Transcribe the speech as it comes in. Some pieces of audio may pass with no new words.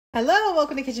Hello,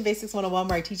 welcome to Kitchen Basics 101,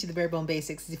 where I teach you the bare bone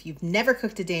basics if you've never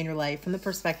cooked a day in your life from the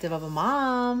perspective of a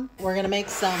mom. We're gonna make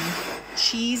some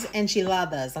cheese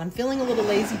enchiladas. I'm feeling a little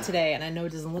lazy today, and I know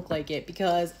it doesn't look like it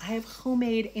because I have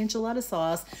homemade enchilada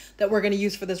sauce that we're gonna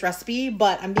use for this recipe,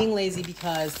 but I'm being lazy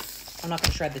because I'm not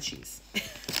gonna shred the cheese.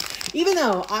 Even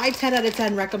though I 10 out of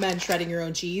 10 recommend shredding your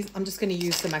own cheese, I'm just gonna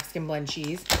use some Mexican blend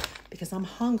cheese because I'm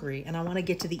hungry and I wanna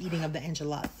get to the eating of the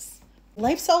enchiladas.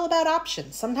 Life's all about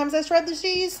options. Sometimes I shred the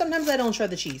cheese, sometimes I don't shred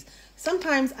the cheese.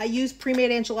 Sometimes I use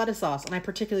pre-made enchilada sauce, and I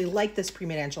particularly like this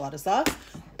pre-made enchilada sauce.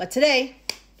 But today,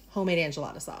 homemade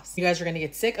enchilada sauce. You guys are gonna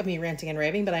get sick of me ranting and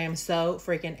raving, but I am so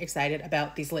freaking excited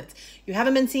about these lids. You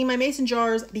haven't been seeing my mason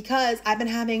jars because I've been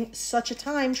having such a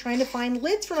time trying to find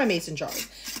lids for my mason jars.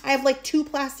 I have like 2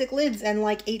 plastic lids and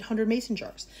like 800 mason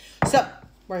jars. So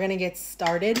we're gonna get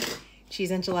started.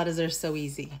 Cheese enchiladas are so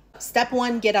easy. Step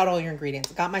 1, get out all your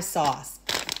ingredients. Got my sauce,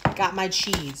 got my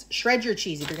cheese. Shred your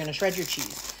cheese if you're gonna shred your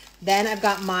cheese. Then I've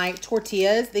got my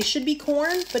tortillas. They should be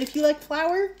corn, but if you like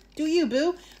flour, do you,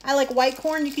 boo. I like white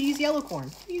corn, you can use yellow corn.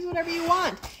 Use whatever you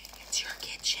want. It's your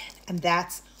kitchen. And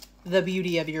that's the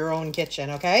beauty of your own kitchen,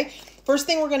 okay? First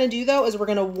thing we're gonna do though is we're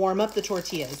gonna warm up the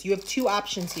tortillas. You have 2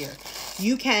 options here.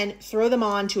 You can throw them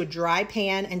on to a dry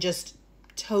pan and just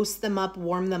toast them up,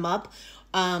 warm them up.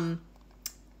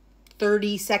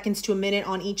 30 seconds to a minute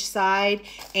on each side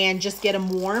and just get them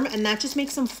warm, and that just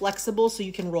makes them flexible so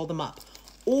you can roll them up.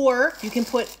 Or you can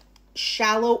put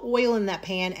shallow oil in that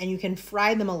pan and you can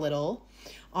fry them a little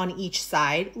on each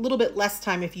side, a little bit less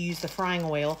time if you use the frying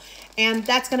oil, and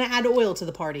that's gonna add oil to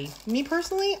the party. Me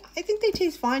personally, I think they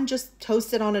taste fine, just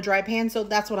toast it on a dry pan, so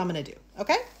that's what I'm gonna do,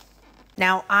 okay?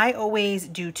 Now, I always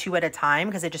do 2 at a time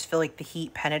because I just feel like the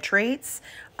heat penetrates,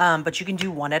 but you can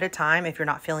do 1 at a time if you're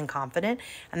not feeling confident.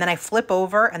 And then I flip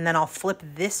over, and then I'll flip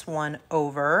this one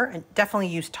over, and definitely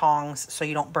use tongs so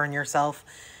you don't burn yourself.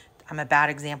 I'm a bad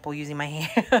example using my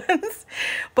hands.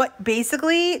 But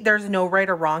basically, there's no right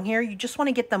or wrong here. You just want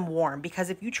to get them warm, because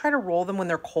if you try to roll them when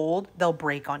they're cold, they'll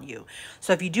break on you.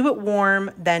 So if you do it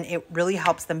warm, then it really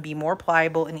helps them be more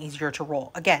pliable and easier to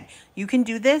roll. Again, you can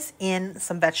do this in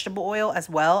some vegetable oil as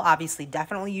well. Obviously,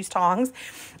 definitely use tongs.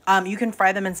 You can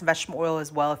fry them in some vegetable oil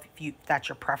as well if that's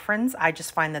your preference. I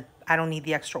just find that I don't need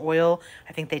the extra oil.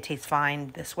 I think they taste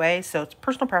fine this way. So it's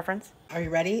personal preference. Are you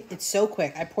ready? It's so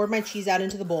quick. I poured my cheese out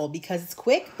into the bowl because it's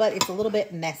quick, but it's a little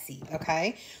bit messy,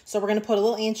 okay? So we're gonna put a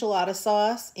little enchilada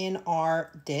sauce in our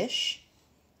dish.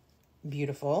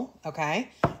 Beautiful, okay?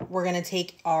 We're gonna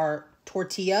take our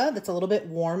tortilla that's a little bit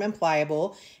warm and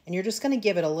pliable, and you're just gonna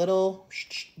give it a little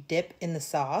dip in the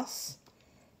sauce,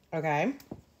 okay?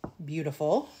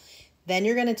 Beautiful. Then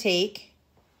you're gonna take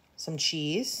some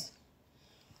cheese.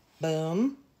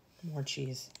 Boom. More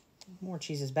cheese. More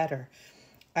cheese is better.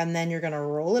 And then you're going to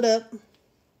roll it up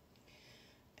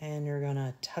and you're going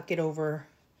to tuck it over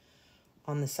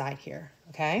on the side here,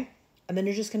 okay? And then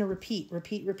you're just going to repeat.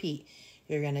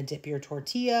 You're going to dip your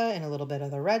tortilla in a little bit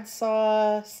of the red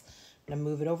sauce. I'm going to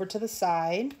move it over to the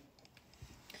side.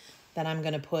 Then I'm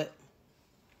going to put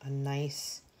a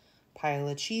nice pile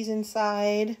of cheese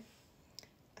inside,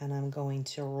 and I'm going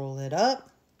to roll it up.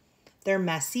 They're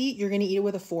messy. You're going to eat it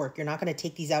with a fork. You're not going to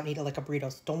take these out and eat it like a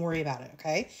burrito. So don't worry about it,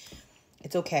 okay?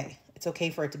 It's okay. It's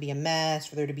okay for it to be a mess,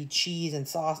 for there to be cheese and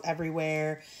sauce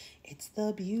everywhere. It's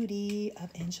the beauty of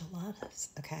enchiladas,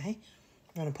 okay?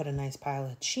 I'm going to put a nice pile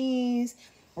of cheese.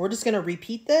 We're just going to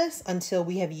repeat this until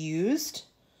we have used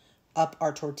up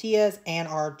our tortillas and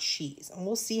our cheese. And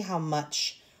we'll see how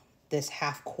much this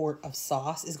half quart of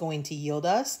sauce is going to yield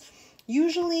us.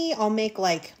 Usually I'll make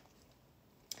like,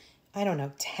 I don't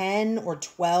know, 10 or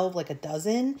 12, like a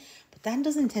dozen, but that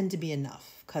doesn't tend to be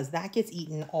enough because that gets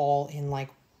eaten all in like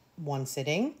one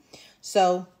sitting.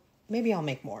 So maybe I'll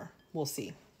make more. We'll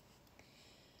see.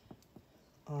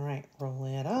 All right, roll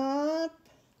it up.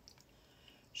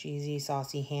 Cheesy,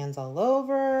 saucy hands all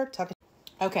over. Tuck it.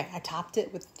 Okay, I topped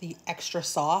it with the extra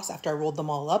sauce after I rolled them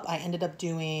all up. I ended up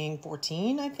doing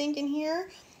 14, I think, in here.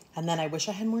 And then I wish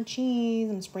I had more cheese.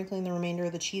 I'm sprinkling the remainder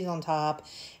of the cheese on top.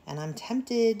 And I'm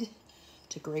tempted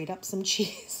to grate up some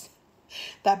cheese.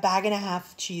 That 1.5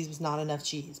 bags of cheese was not enough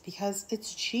cheese because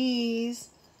it's cheese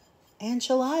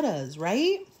enchiladas,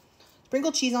 right?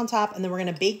 Sprinkle cheese on top, and then we're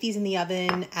gonna bake these in the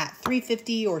oven at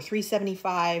 350 or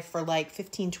 375 for like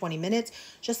 15-20 minutes,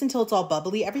 just until it's all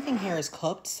bubbly. Everything here is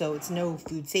cooked, so it's no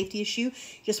food safety issue.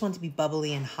 You just want it to be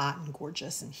bubbly and hot and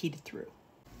gorgeous and heated through.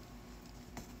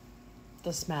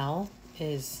 The smell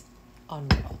is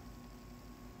unreal.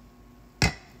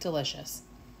 Delicious.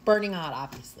 Burning hot,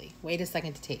 obviously. Wait a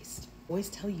second to taste. I always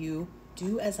tell you,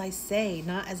 do as I say,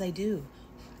 not as I do.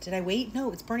 Did I wait?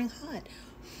 No, it's burning hot.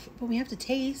 But we have to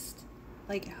taste.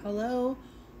 Like, hello?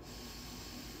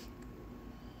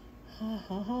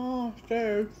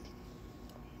 Okay.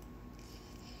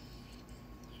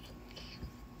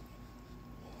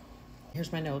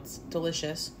 Here's my notes.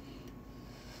 Delicious.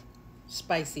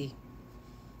 Spicy.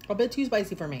 A bit too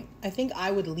spicy for me. I think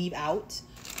I would leave out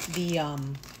the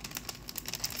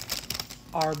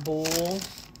our bowl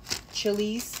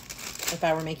chilies if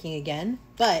I were making again,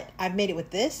 but I've made it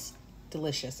with this.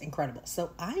 Delicious, incredible.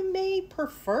 So I may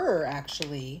prefer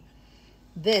actually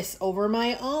this over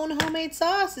my own homemade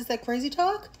sauce. Is that crazy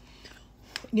talk?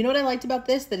 You know what I liked about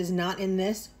this that is not in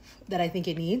this that I think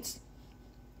it needs?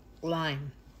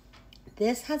 Lime.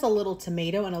 This has a little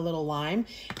tomato and a little lime,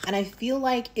 and I feel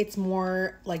like it's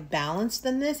more like balanced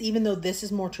than this, even though this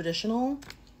is more traditional.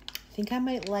 I think I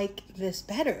might like this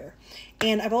better.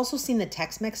 And I've also seen the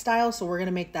Tex-Mex style, so we're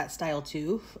gonna make that style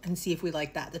too and see if we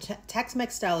like that. The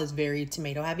Tex-Mex style is very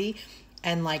tomato heavy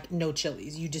and like no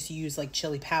chilies. You just use like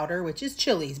chili powder, which is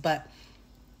chilies, but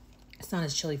it's not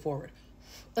as chili forward.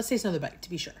 Let's taste another bite to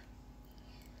be sure.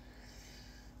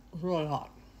 It's really hot.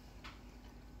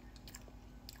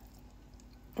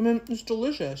 I mean, it's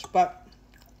delicious, but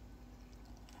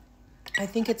I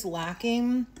think it's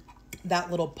lacking that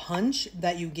little punch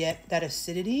that you get, that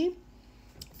acidity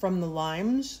from the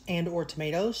limes and or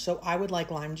tomatoes. So I would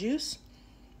like lime juice,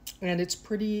 and it's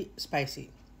pretty spicy.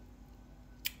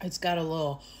 It's got a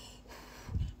little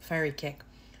fiery kick,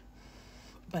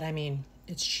 but I mean,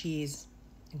 it's cheese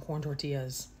and corn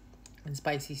tortillas and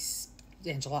spicy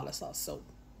enchilada sauce, so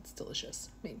it's delicious.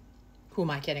 I mean, who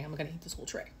am I kidding? I'm gonna eat this whole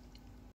tray.